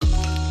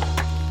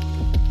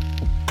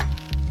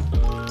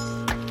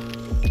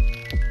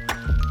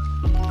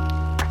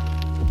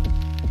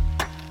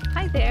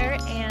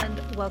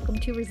welcome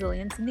to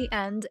Resilience in the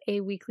End, a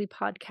weekly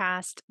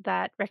podcast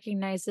that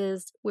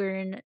recognizes we're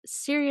in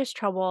serious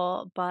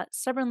trouble, but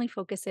stubbornly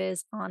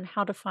focuses on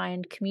how to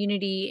find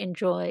community and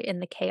joy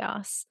in the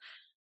chaos.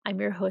 I'm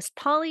your host,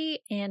 Polly,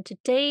 and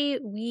today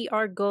we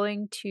are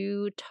going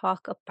to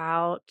talk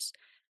about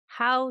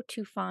how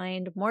to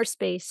find more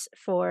space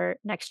for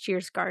next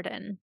year's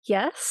garden.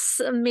 Yes,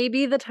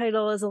 maybe the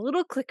title is a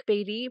little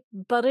clickbaity,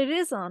 but it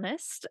is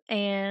honest,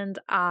 and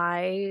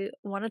I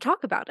want to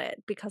talk about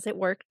it because it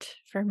worked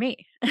for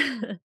me.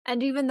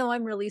 And even though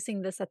I'm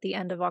releasing this at the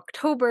end of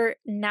October,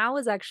 now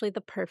is actually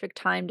the perfect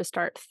time to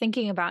start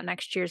thinking about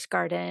next year's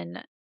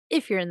garden,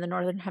 if you're in the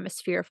Northern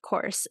Hemisphere, of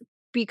course,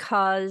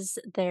 because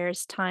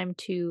there's time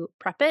to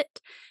prep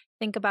it,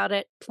 think about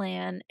it,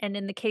 plan, and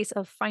in the case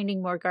of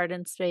finding more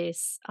garden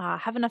space,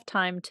 have enough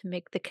time to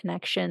make the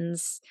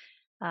connections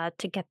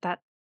to get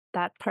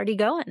that party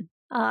going.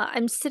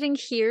 I'm sitting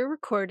here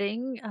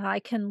recording.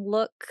 I can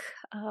look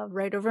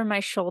right over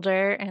my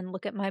shoulder and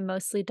look at my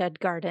mostly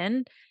dead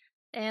garden.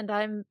 And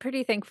I'm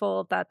pretty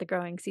thankful that the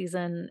growing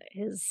season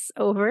is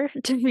over,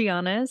 to be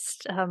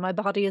honest. My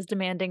body is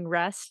demanding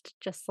rest,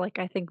 just like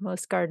I think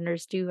most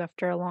gardeners do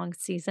after a long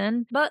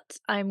season. But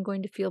I'm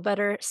going to feel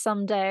better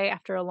someday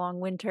after a long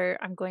winter.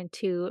 I'm going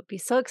to be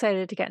so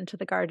excited to get into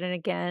the garden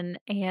again.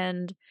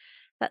 And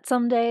that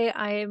someday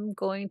I'm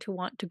going to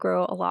want to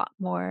grow a lot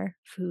more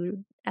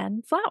food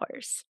and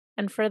flowers.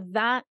 And for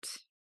that,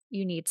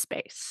 you need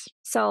space.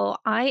 So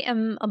I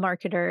am a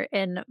marketer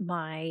in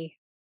my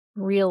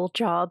real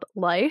job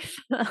life.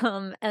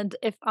 And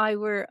if I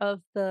were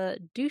of the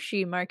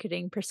douchey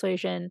marketing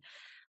persuasion,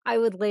 I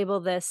would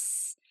label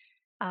this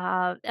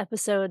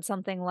episode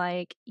something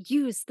like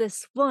use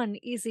this one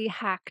easy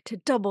hack to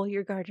double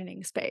your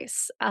gardening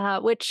space,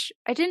 which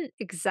I didn't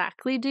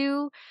exactly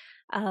do.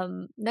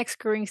 Next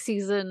growing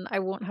season, I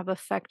won't have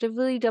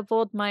effectively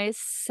doubled my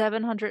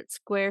 700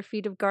 square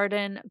feet of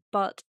garden,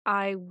 but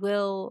I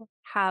will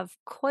have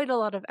quite a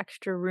lot of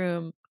extra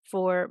room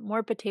for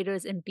more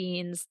potatoes and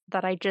beans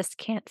that I just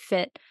can't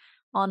fit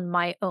on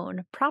my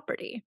own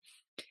property.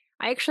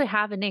 I actually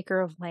have an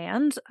acre of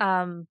land,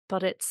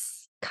 but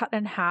it's cut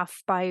in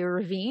half by a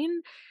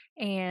ravine,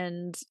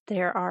 and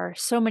there are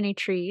so many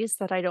trees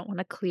that I don't want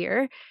to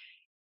clear.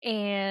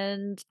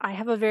 And I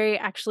have a very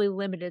actually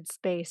limited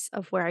space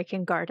of where I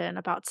can garden,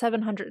 about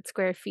 700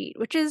 square feet,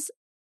 which is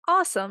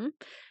awesome.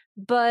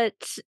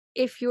 But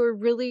if you're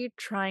really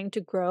trying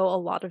to grow a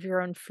lot of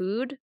your own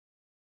food,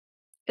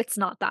 it's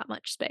not that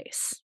much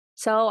space.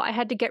 So I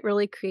had to get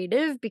really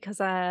creative because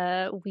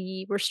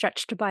we were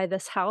stretched to buy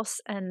this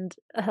house, and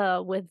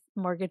with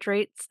mortgage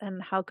rates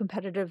and how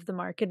competitive the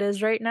market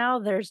is right now,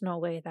 there's no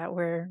way that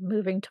we're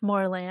moving to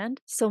more land.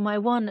 So my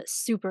one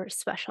super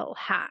special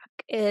hack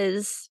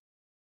is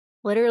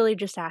literally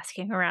just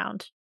asking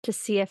around to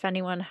see if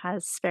anyone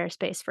has spare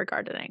space for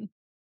gardening.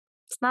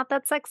 It's not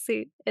that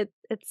sexy.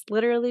 It's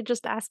literally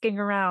just asking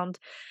around.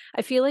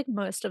 I feel like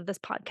most of this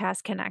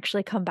podcast can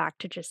actually come back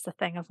to just the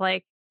thing of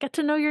like, get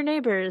to know your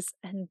neighbors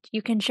and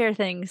you can share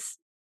things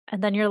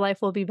and then your life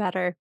will be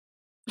better.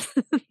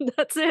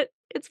 That's it.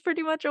 It's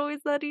pretty much always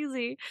that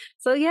easy.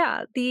 So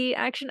yeah, the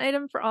action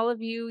item for all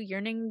of you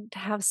yearning to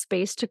have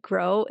space to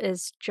grow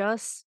is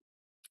just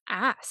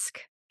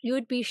ask. You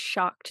would be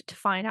shocked to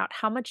find out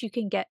how much you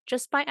can get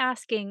just by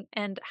asking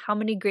and how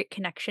many great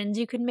connections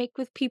you can make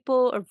with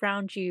people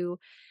around you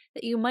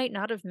that you might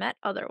not have met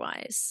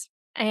otherwise.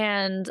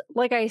 And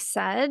like I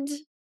said,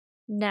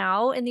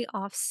 now in the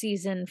off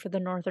season for the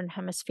Northern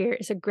Hemisphere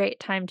is a great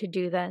time to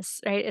do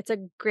this, right? It's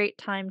a great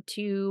time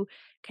to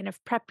kind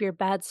of prep your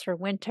beds for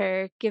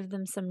winter, give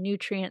them some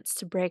nutrients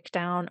to break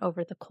down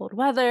over the cold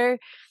weather,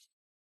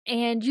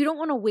 and you don't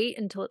want to wait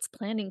until it's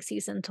planting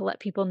season to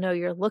let people know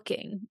you're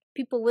looking.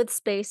 People with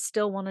space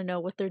still want to know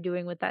what they're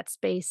doing with that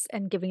space,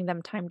 and giving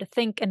them time to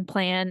think and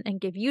plan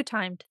and give you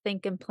time to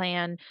think and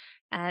plan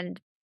and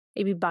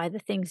maybe buy the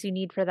things you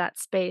need for that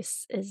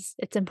space is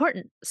it's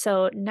important.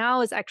 So now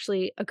is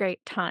actually a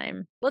great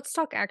time. Let's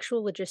talk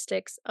actual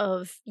logistics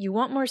of you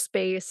want more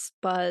space,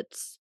 but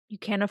you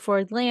can't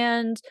afford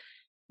land,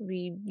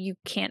 you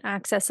can't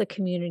access a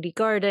community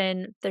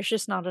garden, there's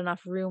just not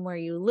enough room where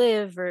you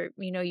live, or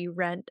you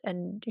rent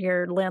and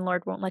your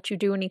landlord won't let you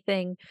do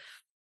anything.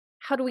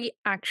 How do we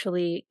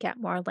actually get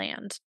more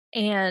land?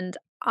 And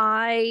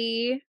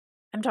I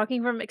am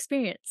talking from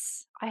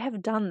experience. I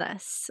have done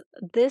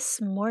this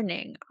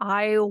morning.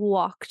 I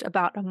walked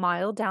about a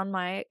mile down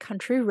my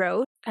country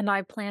road and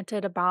I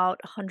planted about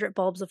 100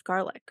 bulbs of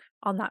garlic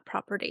on that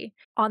property.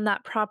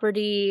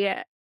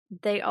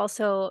 They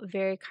also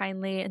very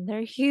kindly, in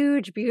their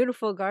huge,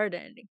 beautiful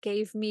garden,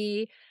 gave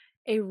me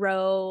a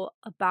row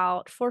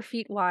about 4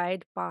 feet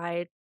wide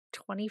by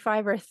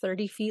 25 or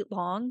 30 feet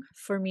long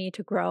for me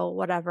to grow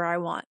whatever I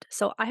want.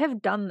 So I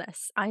have done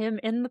this. I am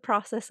in the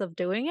process of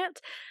doing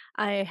it.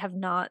 I have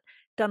not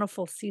done a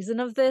full season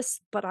of this,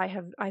 but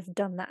I've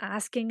done the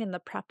asking and the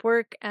prep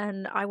work,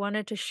 and I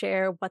wanted to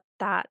share what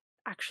that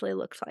actually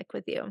looks like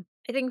with you.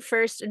 I think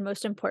first and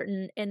most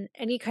important in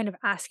any kind of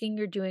asking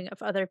you're doing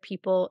of other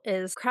people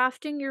is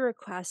crafting your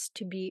request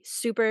to be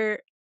super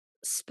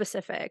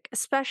specific,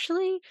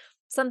 especially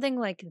something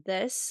like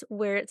this,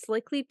 where it's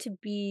likely to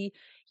be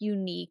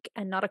unique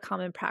and not a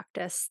common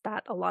practice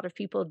that a lot of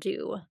people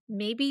do.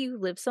 Maybe you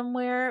live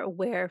somewhere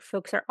where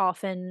folks are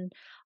often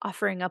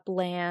offering up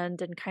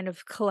land and kind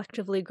of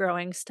collectively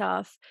growing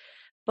stuff.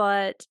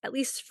 But at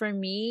least for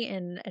me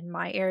in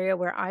my area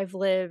where I've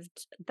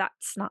lived,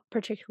 that's not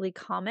particularly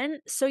common.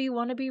 So you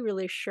want to be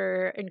really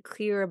sure and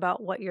clear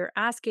about what you're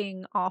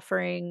asking,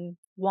 offering,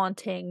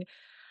 wanting,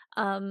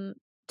 um,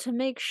 to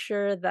make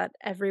sure that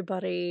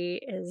everybody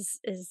is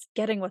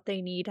getting what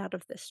they need out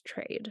of this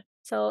trade.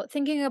 So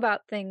thinking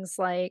about things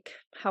like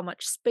how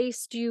much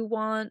space do you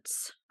want?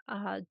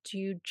 Do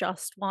you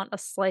just want a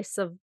slice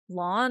of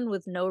lawn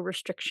with no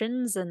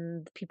restrictions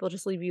and people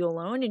just leave you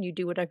alone and you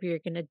do whatever you're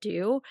gonna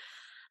do?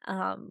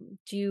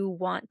 Do you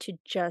want to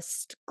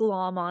just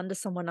glom onto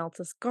someone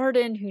else's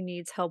garden who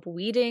needs help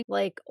weeding,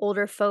 like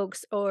older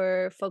folks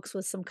or folks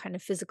with some kind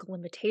of physical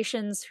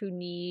limitations who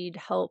need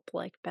help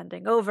like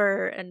bending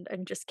over and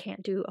just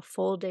can't do a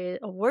full day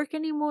of work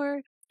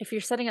anymore? If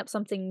you're setting up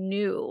something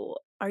new,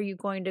 are you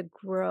going to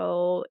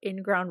grow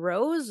in-ground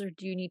rows or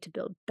do you need to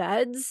build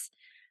beds?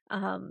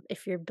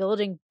 If you're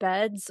building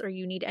beds or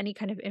you need any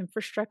kind of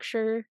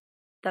infrastructure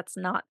that's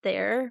not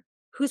there,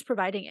 who's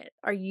providing it?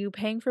 Are you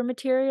paying for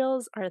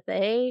materials? Are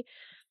they?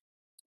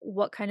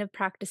 What kind of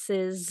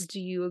practices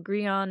do you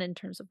agree on in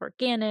terms of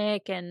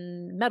organic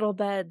and metal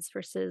beds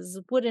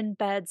versus wooden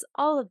beds?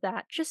 All of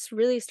that. Just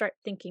really start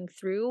thinking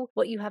through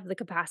what you have the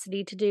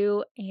capacity to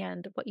do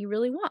and what you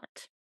really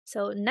want.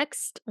 So,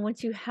 next,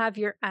 once you have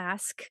your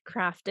ask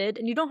crafted,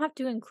 and you don't have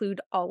to include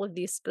all of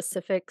these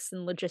specifics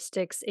and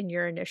logistics in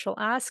your initial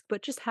ask,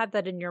 but just have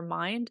that in your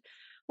mind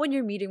when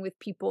you're meeting with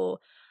people,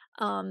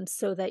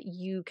 so that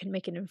you can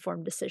make an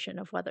informed decision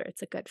of whether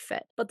it's a good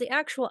fit. But the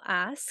actual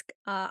ask,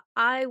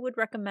 I would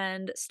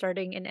recommend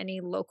starting in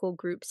any local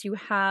groups you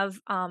have.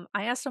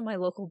 I asked on my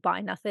local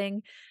Buy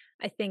Nothing.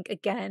 I think,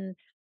 again,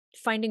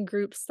 finding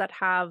groups that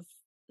have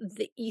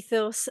the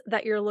ethos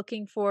that you're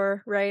looking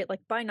for, right?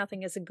 Like Buy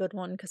Nothing is a good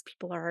one because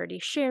people are already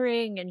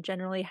sharing and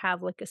generally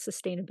have like a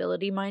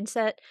sustainability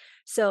mindset.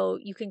 So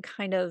you can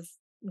kind of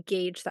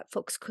gauge that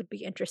folks could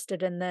be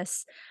interested in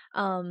this.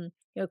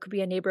 It could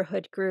be a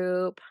neighborhood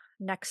group,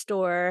 next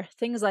door,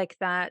 things like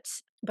that.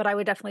 But I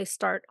would definitely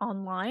start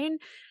online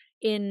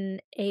in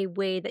a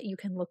way that you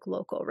can look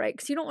local, right?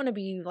 Because you don't want to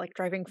be like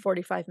driving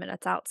 45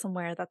 minutes out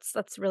somewhere.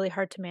 That's really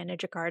hard to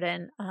manage a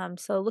garden.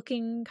 So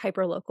looking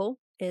hyper local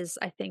is,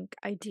 I think,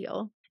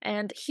 ideal.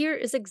 And here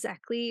is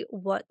exactly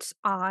what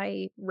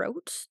I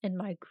wrote in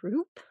my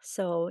group.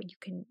 So you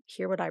can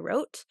hear what I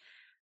wrote.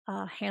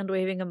 Hand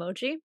waving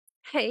emoji.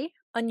 Hey,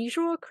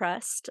 unusual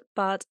request,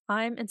 but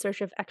I'm in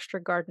search of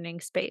extra gardening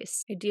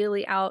space,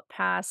 ideally out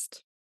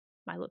past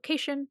my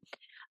location,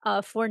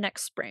 for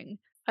next spring.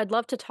 I'd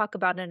love to talk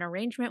about an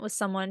arrangement with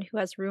someone who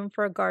has room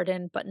for a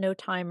garden but no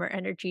time or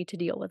energy to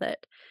deal with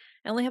it.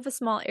 I only have a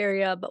small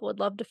area, but would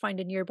love to find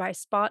a nearby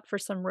spot for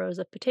some rows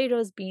of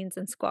potatoes, beans,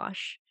 and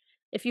squash.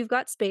 If you've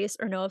got space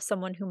or know of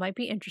someone who might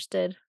be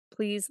interested,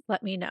 please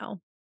let me know.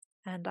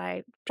 And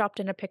I dropped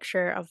in a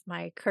picture of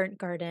my current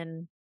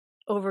garden,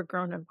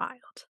 overgrown and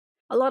wild.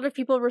 A lot of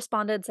people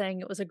responded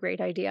saying it was a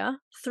great idea.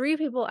 Three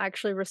people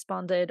actually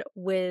responded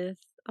with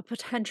a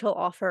potential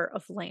offer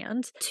of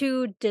land.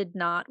 Two did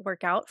not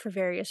work out for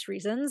various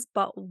reasons,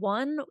 but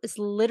one is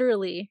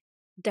literally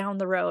down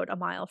the road a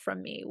mile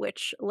from me,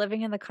 which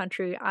living in the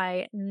country,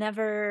 I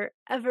never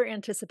ever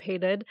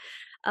anticipated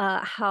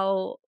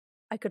how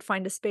I could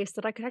find a space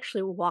that I could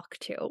actually walk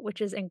to,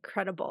 which is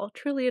incredible,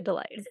 truly a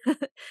delight.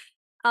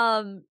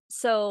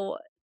 So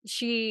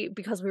she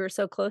because we were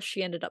so close,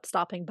 she ended up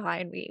stopping by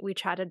and we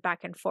chatted back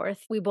and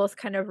forth. We both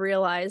kind of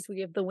realized we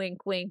have the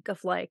wink wink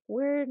of like,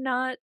 we're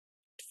not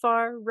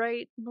far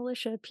right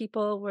militia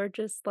people. We're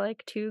just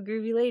like two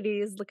groovy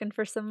ladies looking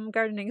for some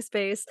gardening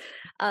space.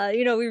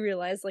 We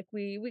realized like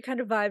we kind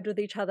of vibed with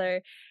each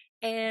other.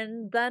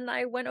 And then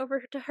I went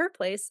over to her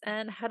place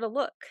and had a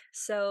look.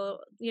 So,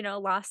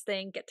 last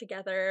thing, get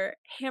together,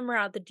 hammer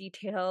out the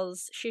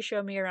details. She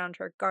showed me around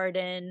her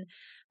garden.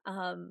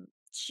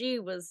 She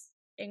was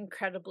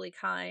incredibly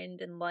kind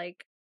and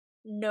like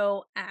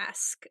no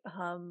ask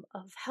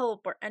of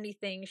help or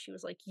anything. She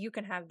was like, you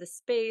can have this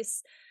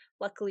space.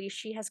 Luckily,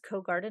 she has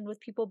co-gardened with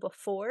people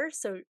before,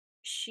 so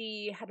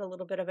she had a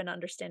little bit of an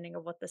understanding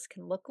of what this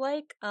can look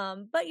like.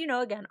 But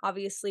again,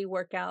 obviously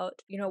work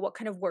out, what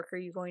kind of work are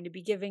you going to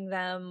be giving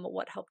them?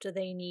 What help do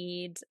they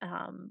need?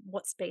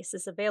 What space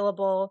is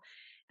available?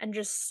 And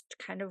just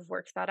kind of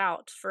work that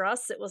out. For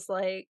us, it was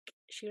like,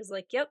 she was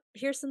like, yep,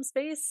 here's some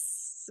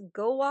space.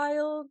 Go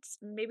wild.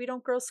 Maybe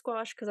don't grow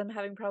squash because I'm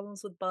having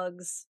problems with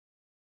bugs.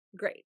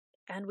 Great.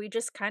 And we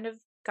just kind of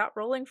got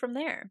rolling from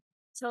there.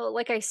 So,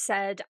 like I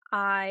said,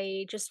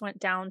 I just went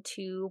down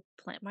to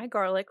plant my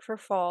garlic for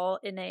fall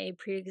in a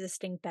pre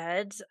existing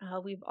bed.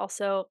 We've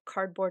also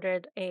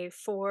cardboarded a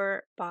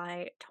 4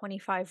 by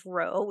 25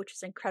 row, which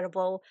is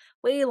incredible,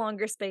 way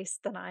longer space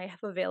than I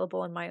have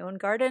available in my own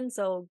garden.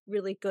 So,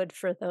 really good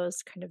for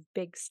those kind of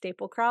big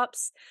staple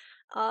crops.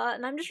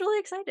 And I'm just really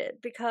excited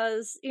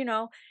because,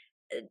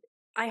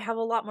 I have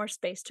a lot more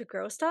space to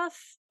grow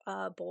stuff,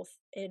 both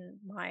in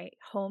my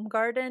home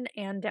garden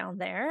and down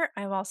there.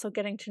 I'm also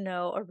getting to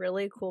know a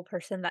really cool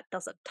person that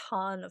does a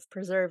ton of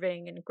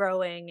preserving and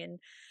growing and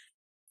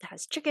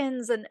has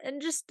chickens and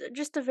just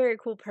a very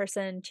cool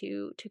person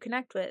to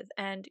connect with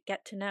and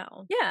get to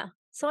know. Yeah.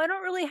 So I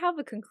don't really have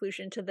a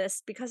conclusion to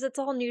this because it's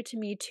all new to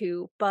me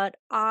too, but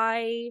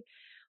I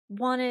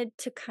wanted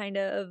to kind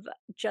of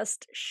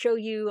just show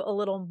you a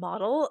little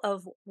model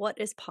of what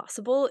is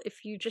possible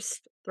if you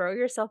just throw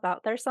yourself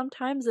out there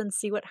sometimes and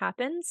see what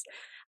happens.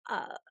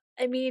 Uh,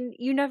 I mean,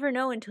 you never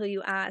know until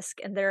you ask,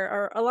 and there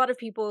are a lot of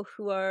people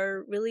who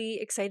are really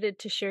excited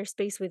to share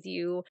space with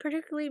you,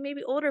 particularly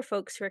maybe older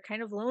folks who are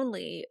kind of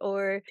lonely,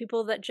 or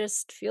people that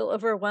just feel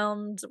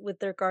overwhelmed with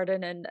their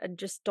garden and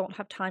just don't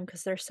have time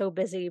because they're so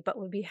busy, but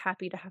would be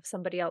happy to have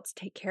somebody else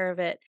take care of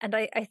it. And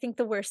I think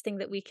the worst thing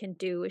that we can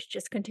do is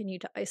just continue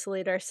to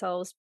isolate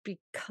ourselves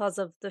because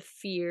of the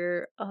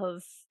fear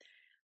of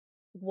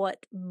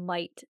what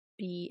might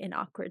be an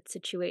awkward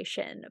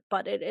situation,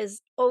 but it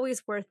is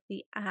always worth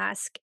the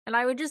ask. And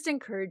I would just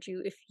encourage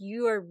you, if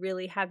you are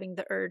really having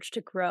the urge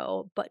to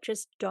grow, but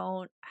just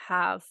don't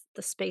have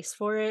the space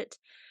for it,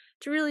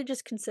 to really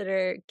just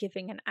consider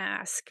giving an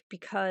ask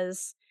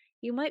because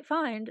you might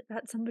find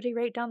that somebody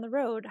right down the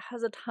road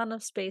has a ton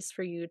of space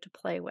for you to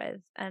play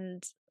with.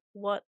 And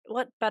what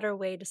better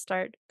way to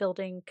start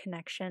building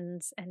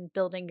connections and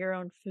building your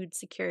own food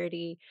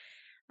security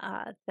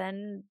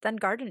than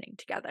gardening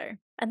together.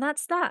 And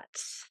that's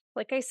that.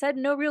 Like I said,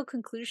 no real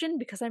conclusion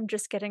because I'm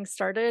just getting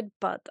started,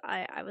 but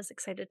I was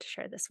excited to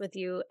share this with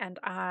you, and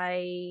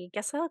I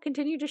guess I'll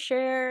continue to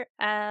share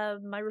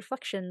my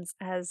reflections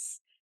as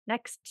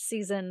next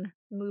season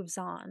moves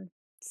on.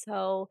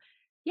 So,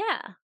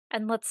 yeah.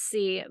 And let's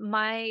see,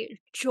 my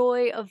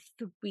joy of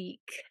the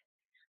week.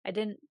 I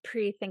didn't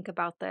pre think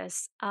about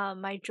this.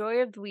 My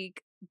joy of the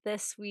week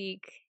this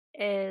week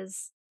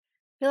is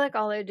feel like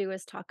all I do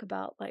is talk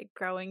about, like,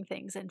 growing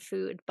things and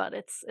food, but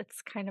it's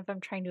kind of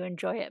I'm trying to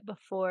enjoy it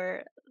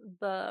before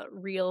the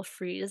real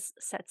freeze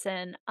sets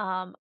in.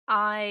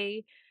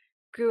 I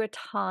grew a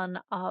ton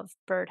of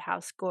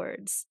birdhouse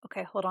gourds.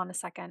 Okay, hold on a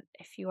second.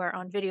 If you are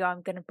on video,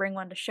 I'm gonna bring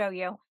one to show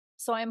you.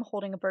 So I'm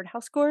holding a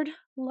birdhouse gourd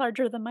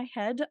larger than my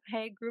head.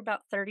 I grew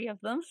about 30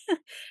 of them,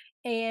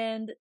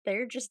 and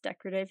they're just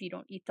decorative. You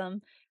don't eat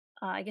them.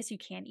 I guess you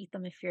can eat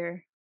them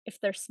if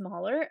they're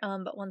smaller,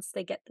 but once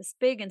they get this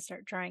big and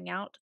start drying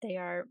out, they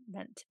are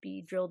meant to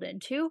be drilled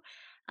into.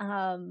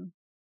 Um,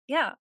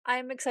 yeah,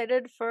 I'm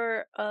excited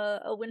for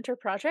a winter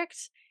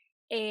project,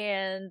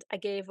 and I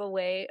gave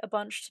away a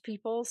bunch to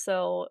people,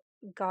 so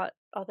got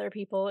other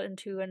people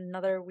into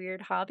another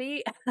weird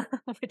hobby,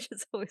 which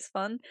is always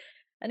fun.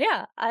 And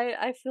yeah,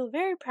 I feel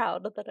very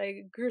proud that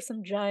I grew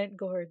some giant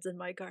gourds in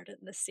my garden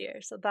this year.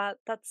 So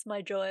that's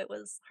my joy,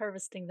 was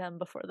harvesting them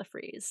before the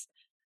freeze.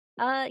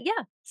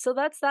 Yeah, so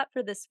that's that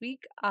for this week.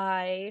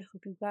 I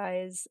hope you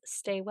guys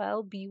stay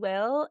well, be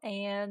well,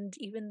 and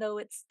even though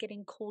it's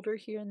getting colder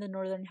here in the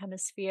northern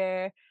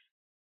hemisphere,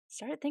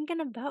 start thinking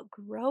about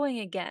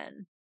growing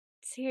again.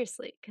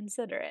 Seriously,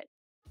 consider it.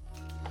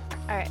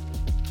 All right.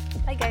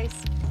 Bye,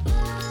 guys.